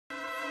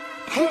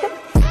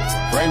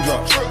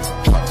Raindrop, drop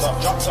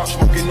top,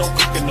 smoking, no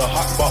cooking, the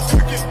hot pot.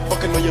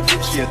 Fucking on your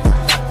bitch, yeah,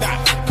 that.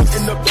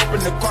 Cooking up dope in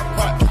the crock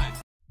pot.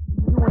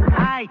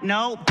 I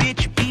know,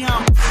 bitch, be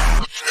on.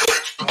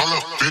 All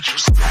up,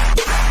 bitches.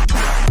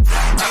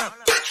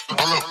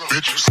 All up,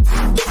 bitches.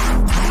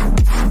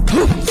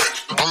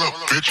 All up,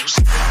 bitches.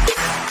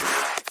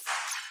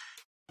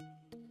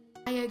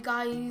 Hiya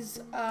guys,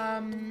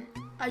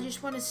 I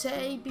just want to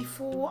say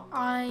before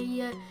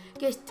I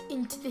get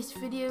into this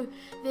video,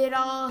 there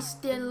are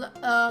still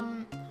a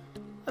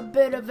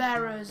bit of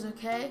errors,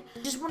 okay?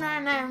 Just want to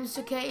announce,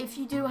 okay, if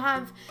you do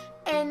have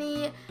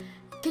any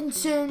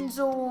concerns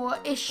or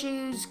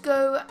issues,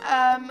 go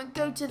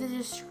to the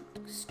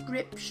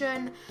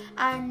description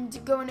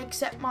and go and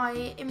accept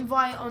my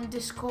invite on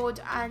Discord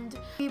and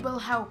we will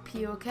help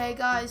you, okay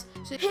guys?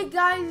 So hey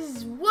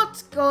guys,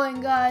 what's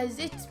going guys?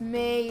 It's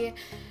me,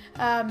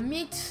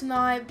 Meat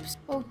Snipes.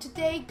 Well,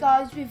 today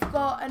guys, we've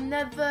got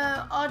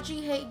another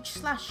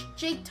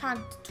RGH/JTAG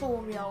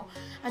tutorial,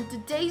 and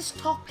today's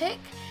topic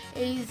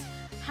is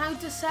how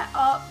to set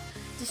up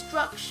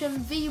Destruction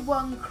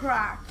V1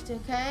 Cracked,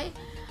 okay?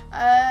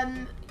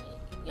 I'm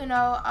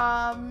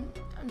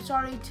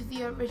sorry to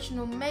the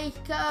original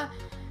maker,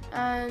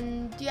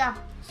 and yeah,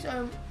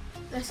 so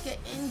let's get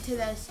into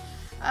this.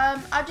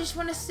 I just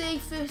want to say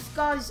first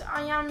guys,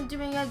 I am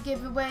doing a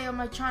giveaway on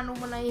my channel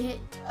when I hit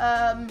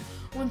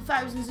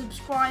 1,000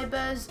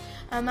 subscribers,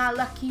 and that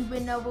lucky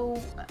winner will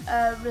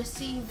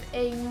receive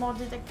a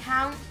modded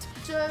account.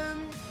 So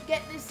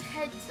get this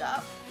heads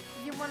up,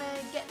 you want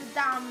to get the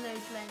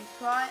download link,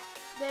 right?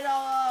 There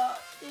are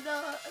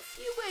a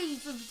few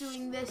ways of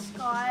doing this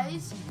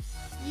guys.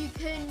 You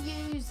can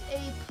use a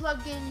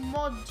plugin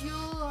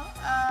module,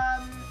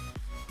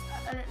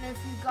 I don't know if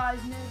you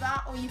guys know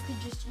that, or you could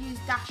just use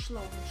dash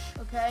launch,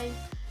 okay?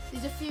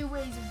 There's a few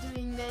ways of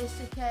doing this,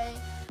 okay?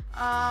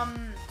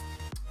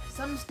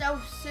 Some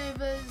stealth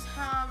servers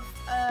have,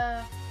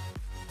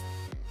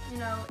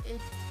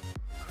 it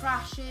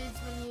crashes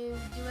when you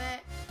do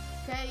it,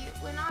 okay?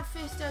 When I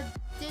first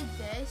did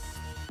this,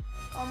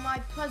 on my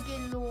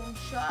plugin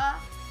launcher,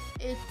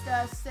 it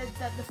said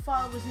that the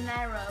file was an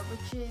error,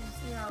 which is,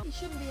 it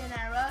shouldn't be an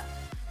error.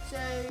 So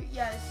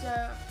yeah,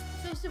 so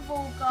first of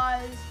all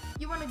guys,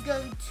 you want to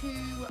go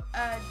to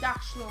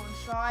dash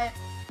launch, right?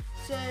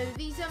 So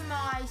these are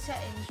my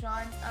settings,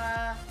 right?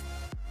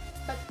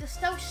 But the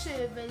stealth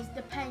server is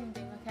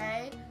depending,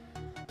 okay?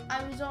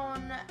 I was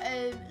on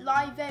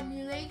live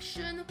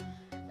emulation.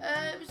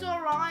 It was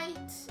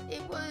alright.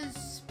 It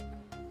was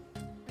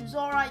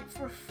alright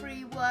for a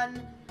free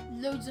one.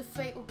 Loads of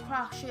fatal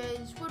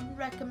crashes. Wouldn't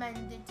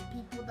recommend it to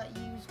people that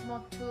use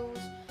mod tools,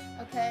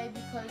 okay,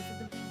 because of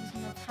the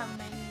reason of how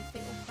many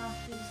fatal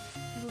crashes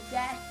you will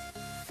get.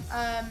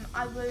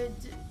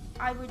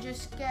 I would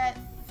just get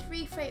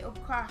 3 fatal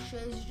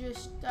crashes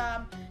just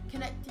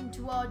connecting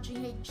to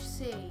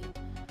RGHC.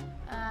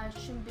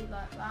 Shouldn't be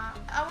like that.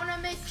 I want to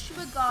make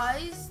sure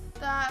guys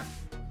that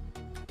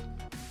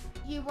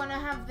you want to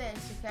have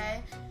this,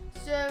 okay?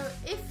 So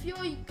if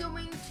you're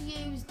going to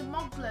use the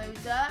mod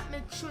loader,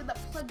 make sure that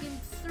plugin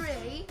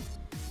 3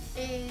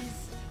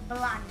 is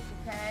blank,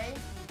 okay?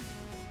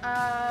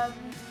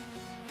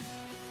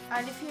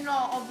 And if you're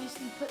not,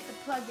 obviously put the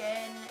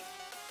plugin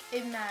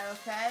in there,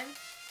 okay?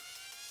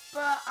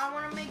 But I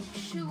want to make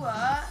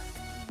sure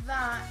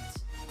that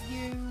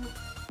you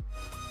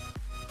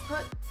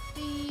put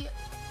the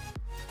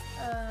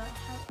how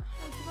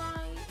do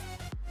I?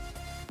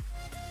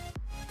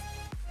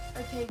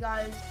 Okay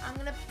guys, I'm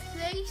gonna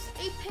place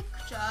a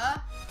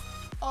picture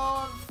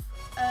of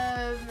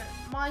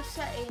my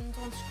settings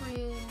on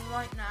screen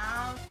right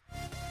now.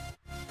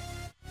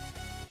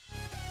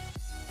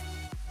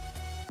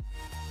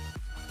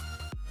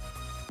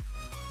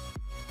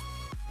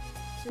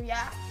 So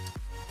yeah,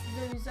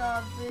 those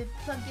are the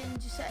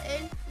plugins you set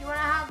in. You wanna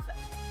have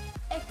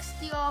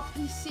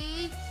XDRPC.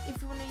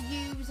 If you want to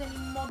use any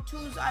mod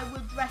tools, I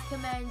would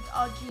recommend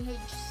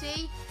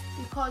RGHC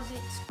because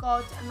it's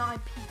got an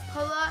IP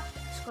puller,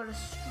 it's got a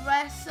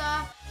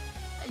stressor,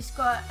 it's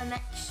got an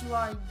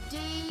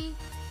XUID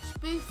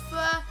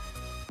spoofer.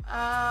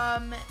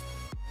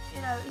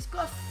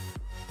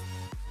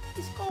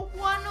 It's got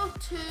 1 or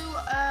 2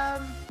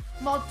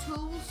 mod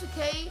tools,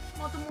 okay,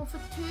 Modern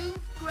Warfare 2,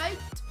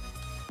 great,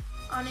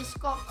 and it's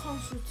got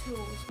console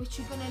tools which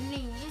you're gonna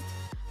need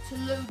to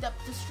load up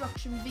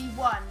Destruction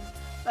V1.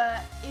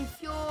 But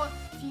if you're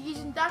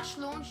using dash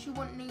launch, you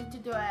won't need to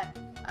do it.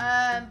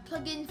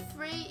 Plugin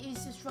 3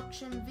 is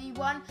Destruction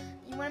V1.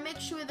 You want to make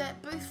sure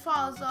that both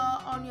files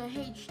are on your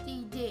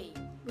HDD,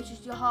 which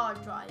is your hard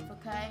drive,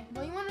 okay?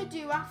 What you want to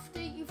do after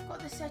you've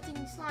got the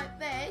settings like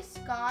this,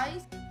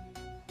 guys,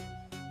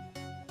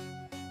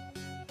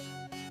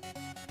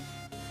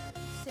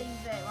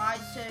 save it, right?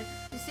 So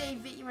to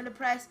save it, you want to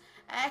press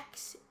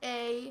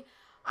XA.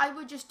 I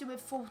would just do it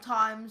 4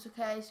 times,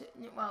 okay? So,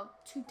 well,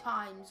 2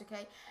 times,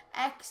 okay?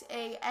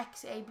 XA,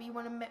 but you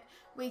want to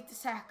wait a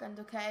second,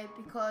 okay?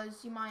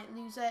 Because you might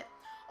lose it.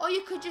 Or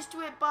you could just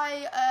do it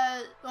by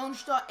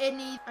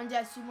launch.ini, and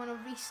yes, you want to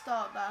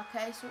restart that,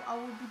 okay? So I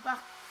will be back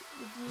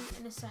with you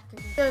in a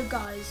second. So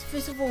guys,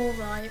 first of all,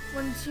 right,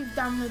 once you've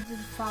downloaded the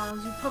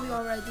files, you've probably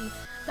already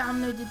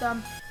downloaded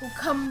them. It will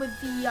come with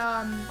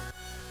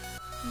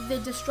the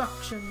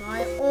destruction,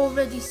 right,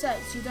 already set,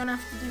 so you don't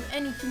have to do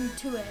anything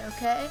to it,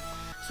 okay?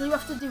 So all you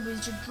have to do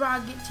is just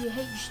drag it to your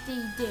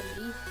HDD,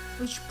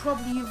 which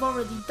probably you've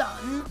already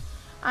done,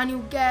 and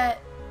you'll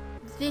get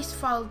this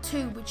file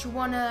too, which you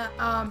want to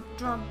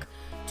drag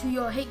to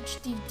your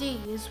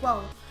HDD as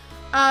well.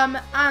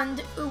 And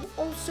it will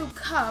also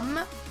come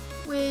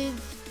with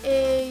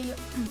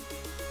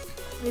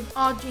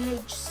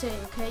RGHC,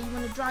 okay? You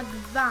want to drag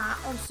that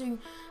also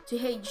to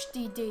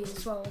HDD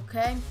as well,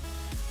 okay?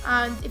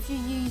 And if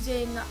you're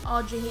using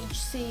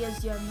RGHC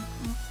as your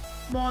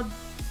mod,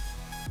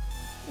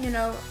 you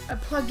know, a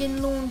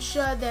plugin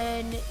launcher,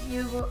 then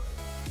you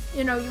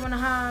want to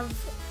have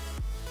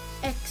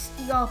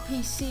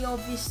XDRPC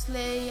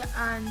obviously,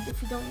 and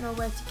if you don't know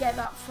where to get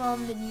that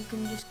from, then you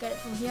can just get it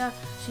from here.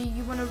 So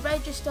you want to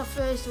register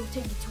first. It'll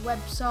take you to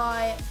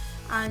website,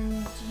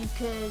 and you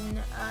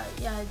can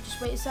just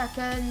wait a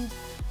second.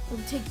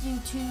 It'll take you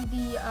to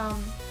the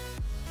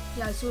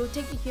so it'll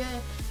take you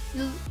here.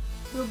 You'll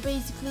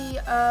basically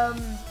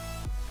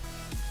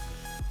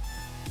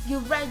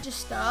you'll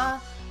register,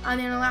 and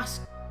then it'll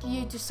ask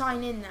you to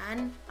sign in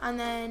then, and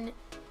then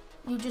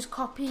you just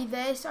copy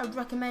this. I'd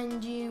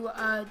recommend you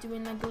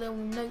doing like a little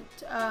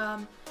note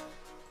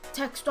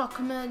text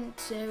document.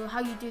 So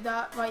how you do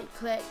that, right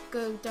click,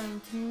 go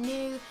down to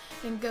new,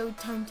 then go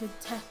down to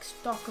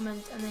text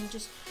document, and then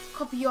just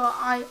copy your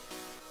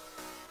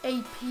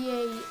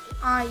IQ,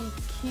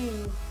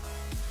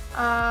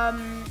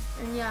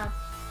 and yeah,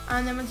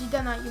 and then once you've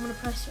done that, you want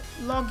to press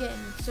login.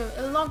 So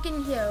it'll log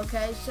in here,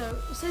 okay? So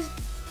it says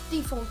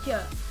default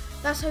here.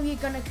 That's how you're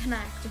gonna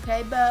connect,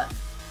 okay? But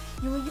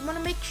you want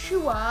to make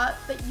sure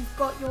that you've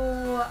got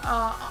your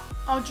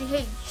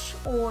RGH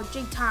or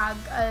JTAG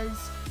as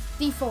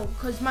default,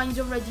 because mine's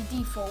already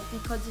default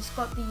because it's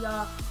got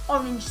the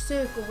orange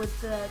circle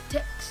with the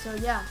ticks. So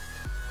yeah.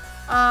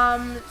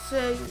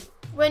 So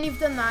when you've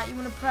done that, you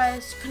want to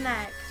press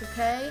connect,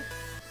 okay?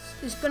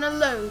 It's gonna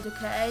load,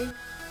 okay?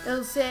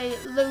 It'll say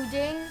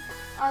loading,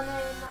 and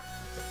then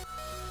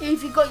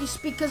if you've got your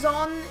speakers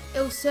on,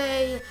 it'll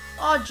say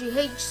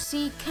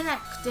RGHC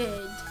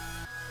connected.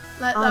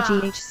 Like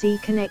RGHC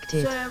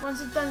connected. So once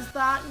it does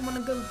that, you want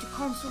to go to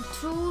console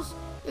tools.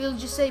 It'll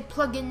just say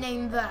plugin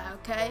name there,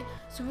 okay?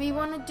 So what you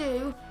want to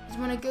do is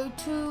you want to go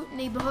to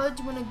neighborhood.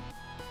 You want to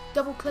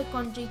double click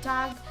on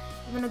JTAG.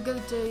 You want to go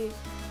to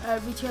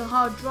retail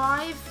hard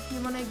drive.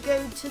 You want to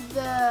go to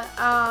the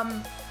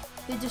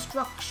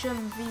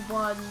destruction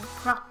v1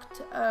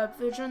 cracked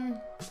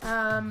version.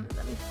 Let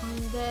me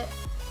find it.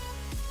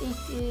 It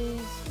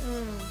is I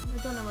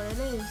don't know what it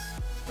is,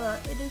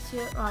 but it is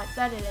here. Right,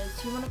 there it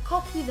is. You want to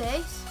copy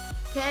this,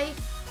 okay?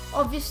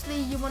 Obviously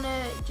you want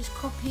to just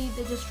copy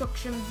the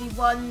destruction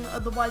v1,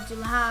 otherwise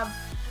you'll have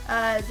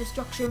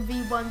destruction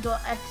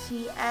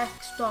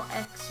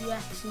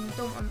v1.xex.xex, and you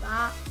don't want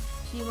that.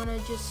 So you want to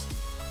just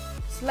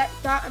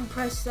select that and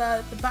press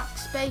the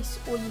backspace,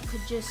 or you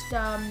could just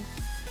go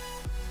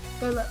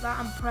like that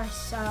and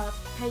press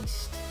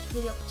paste. It's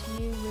really up to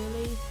you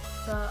really,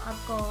 but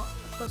I've got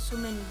so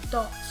many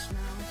dots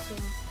now, so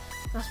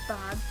that's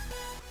bad.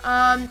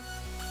 So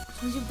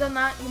once you've done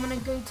that, you want to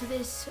go to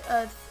this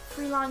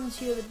 3 lines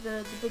here with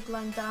the big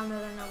line down. I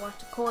don't know what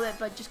to call it,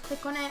 but just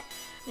click on it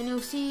and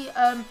you'll see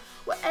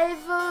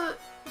whatever.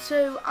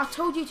 So I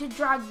told you to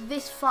drag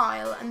this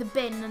file and the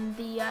bin and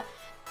the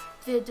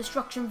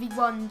destruction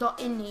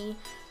v1.ini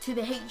to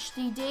the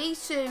HDD.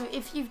 So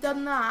if you've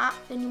done that,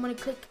 then you want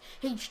to click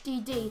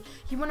HDD.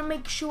 You want to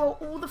make sure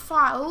all the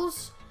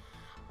files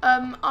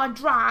are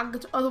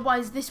dragged,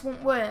 otherwise this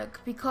won't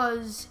work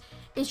because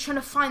it's trying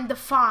to find the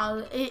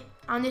file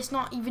and it's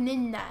not even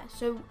in there.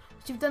 So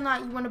once you've done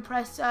that, you want to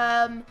press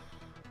launch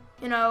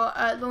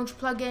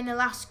plugin.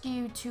 It'll ask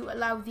you to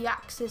allow the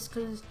access,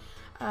 because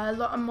a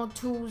lot of mod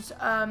tools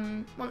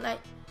won't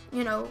let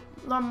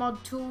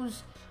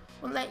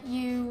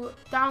you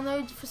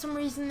download. For some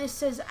reason this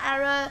says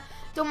error.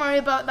 Don't worry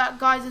about that,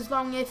 guys, as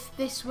long as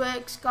this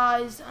works,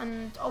 guys,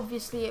 and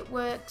obviously it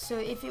works. So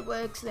if it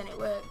works, then it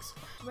works.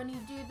 When you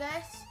do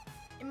this,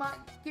 it might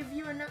give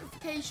you a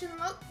notification.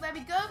 Look, there we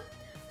go,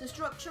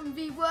 destruction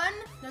v1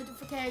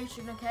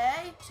 notification,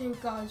 okay? So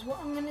guys, what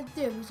I'm gonna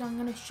do is I'm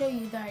gonna show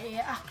you that it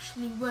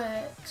actually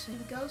works. Here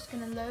we go, it's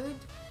gonna load.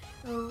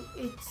 Oh,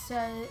 it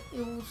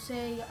will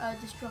say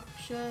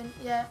destruction.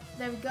 Yeah,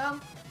 there we go.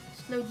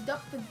 It's loaded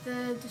up with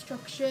the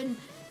destruction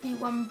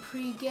v1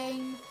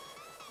 pre-game.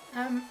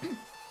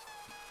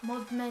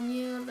 Mod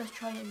menu, let's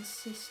try and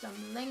system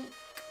link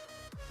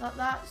like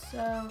that. So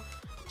I'm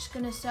just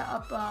gonna set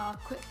up a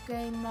quick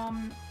game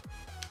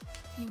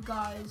you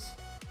guys,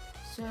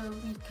 so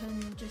we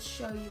can just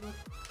show you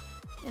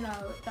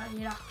that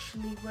it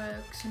actually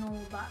works and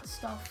all that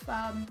stuff.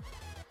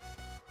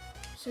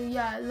 So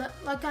yeah,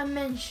 like I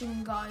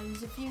mentioned,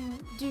 guys, if you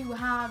do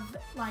have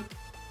like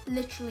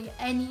literally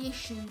any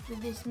issues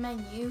with this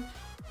menu,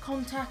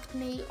 contact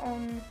me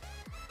on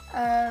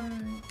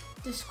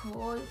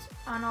Discord,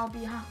 and I'll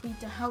be happy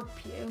to help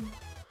you.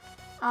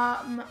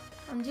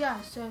 And yeah,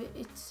 so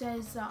it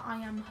says that I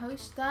am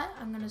host there.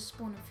 I'm gonna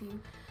spawn a few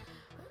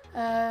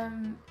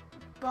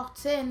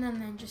bots in,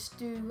 and then just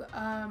do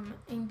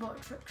aimbot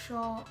trick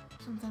shot,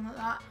 something like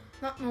that.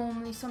 Not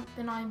normally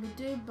something I would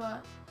do,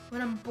 but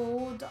when I'm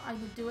bored I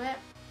would do it.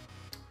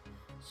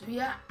 So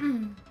yeah,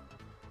 I'm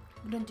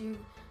gonna do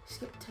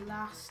skip to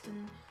last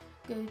and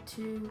go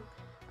to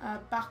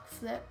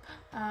backflip,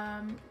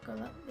 go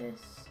like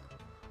this.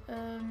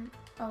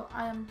 Oh,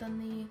 I haven't done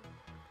the,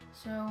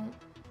 so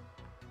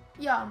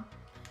yeah,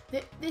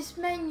 this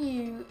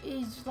menu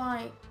is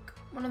like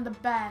one of the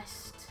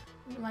best,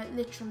 like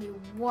literally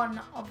one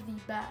of the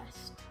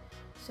best.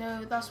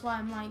 So that's why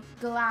I'm like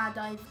glad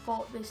I've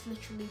got this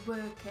literally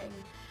working,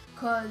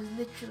 because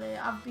literally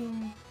I've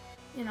been,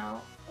 you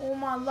know, all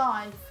my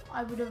life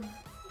I would have,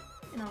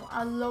 you know,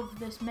 I love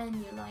this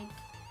menu. Like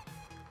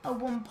at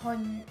one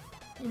point,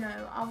 you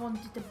know, I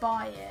wanted to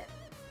buy it,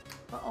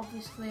 but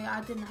obviously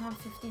I didn't have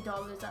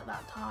 $50 at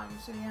that time,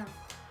 so yeah.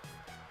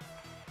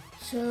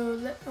 So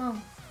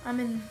oh, I'm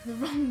in the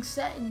wrong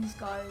settings,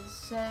 guys,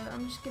 so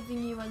I'm just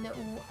giving you a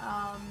little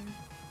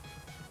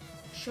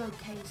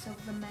showcase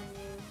of the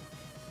menu.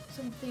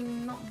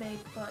 Something not big,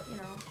 but you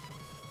know.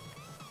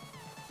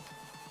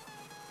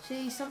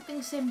 See,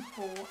 something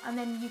simple, and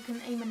then you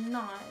can aim and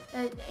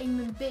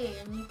B,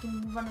 and you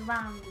can run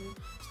around and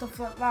stuff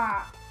like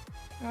that.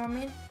 You know what I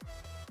mean?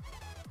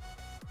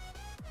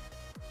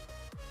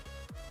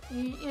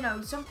 You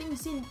know, something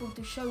simple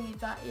to show you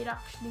that it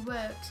actually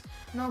works.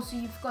 And also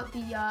you've got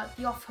the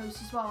off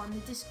host as well, and the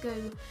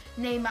disco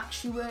name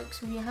actually works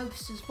with your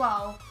host as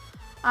well.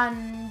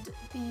 And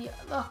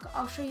look,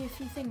 I'll show you a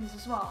few things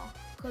as well,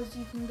 because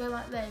you can go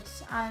like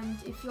this, and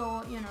if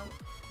you're, you know,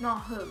 not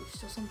a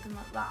host or something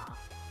like that.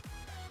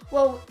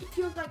 Well, if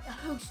you're like a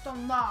host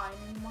online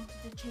and you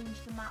wanted to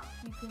change the map,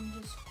 you can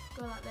just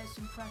go like this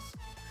and press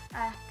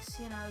X,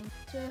 you know.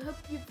 So I hope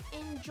you've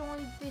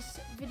enjoyed this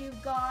video,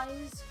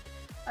 guys.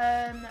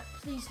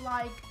 Please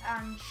like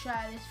and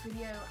share this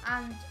video,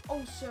 and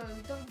also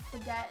don't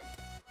forget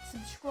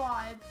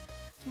subscribe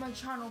to my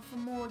channel for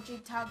more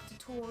JTAG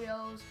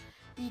tutorials,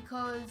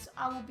 because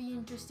I will be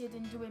interested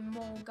in doing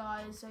more,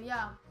 guys. So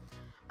yeah,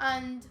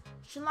 and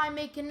shall I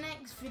make a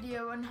next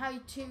video on how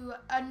to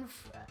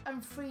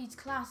unfreeze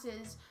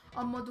classes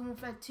on Modern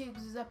Warfare 2,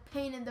 because it's a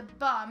pain in the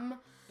bum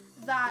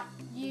that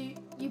you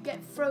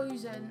get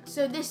frozen.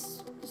 So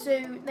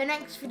the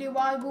next video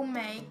I will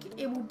make,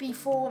 it will be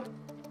for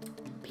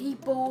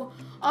people,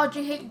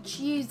 RJH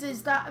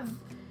users that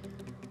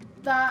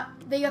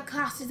their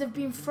classes have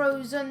been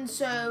frozen,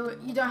 so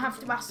you don't have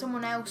to ask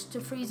someone else to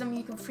freeze them.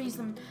 You can freeze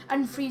them,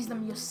 unfreeze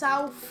them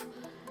yourself,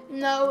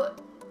 you know,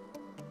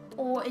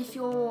 or if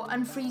you're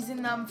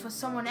unfreezing them for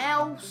someone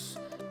else,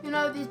 you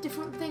know, there's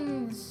different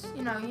things,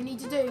 you know, you need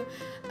to do.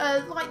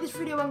 Like this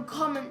video and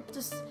comment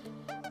as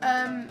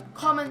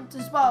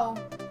well,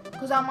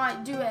 because I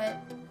might do it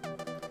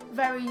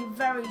very,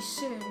 very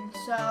soon.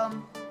 So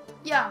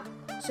yeah.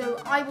 So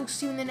I will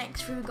see you in the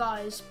next video,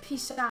 guys.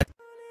 Peace out.